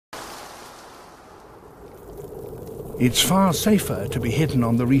It's far safer to be hidden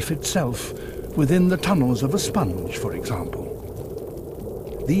on the reef itself, within the tunnels of a sponge, for example.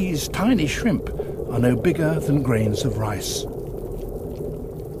 These tiny shrimp are no bigger than grains of rice.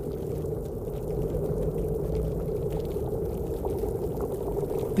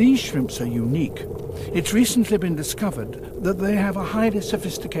 These shrimps are unique. It's recently been discovered that they have a highly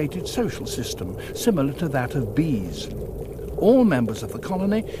sophisticated social system, similar to that of bees. All members of the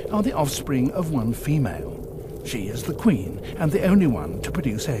colony are the offspring of one female. She is the queen and the only one to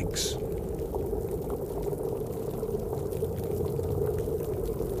produce eggs.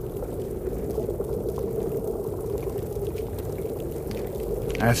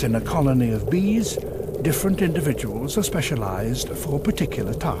 As in a colony of bees, different individuals are specialized for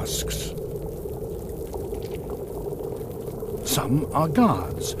particular tasks. Some are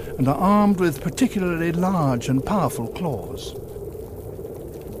guards and are armed with particularly large and powerful claws.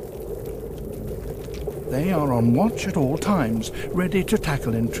 They are on watch at all times, ready to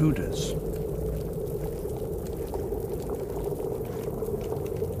tackle intruders.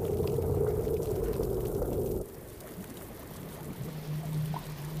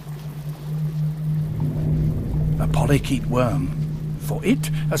 A polychaete worm. For it,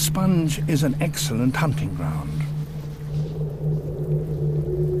 a sponge is an excellent hunting ground.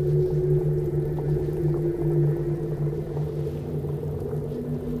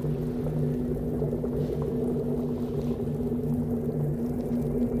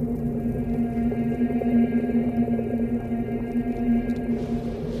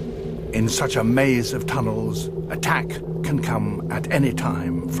 In such a maze of tunnels, attack can come at any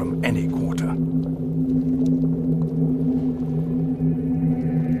time from any quarter.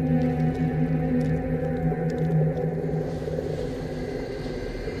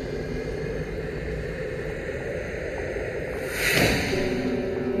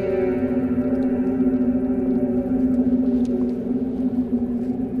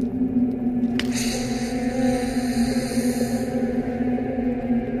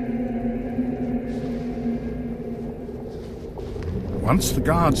 Once the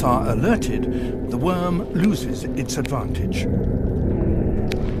guards are alerted, the worm loses its advantage.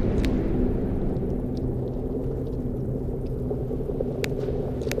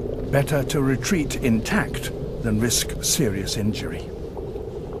 Better to retreat intact than risk serious injury.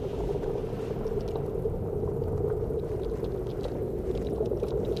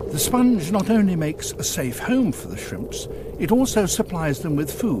 The sponge not only makes a safe home for the shrimps, it also supplies them with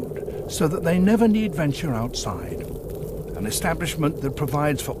food so that they never need venture outside. An establishment that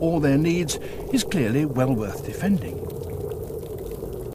provides for all their needs is clearly well worth defending.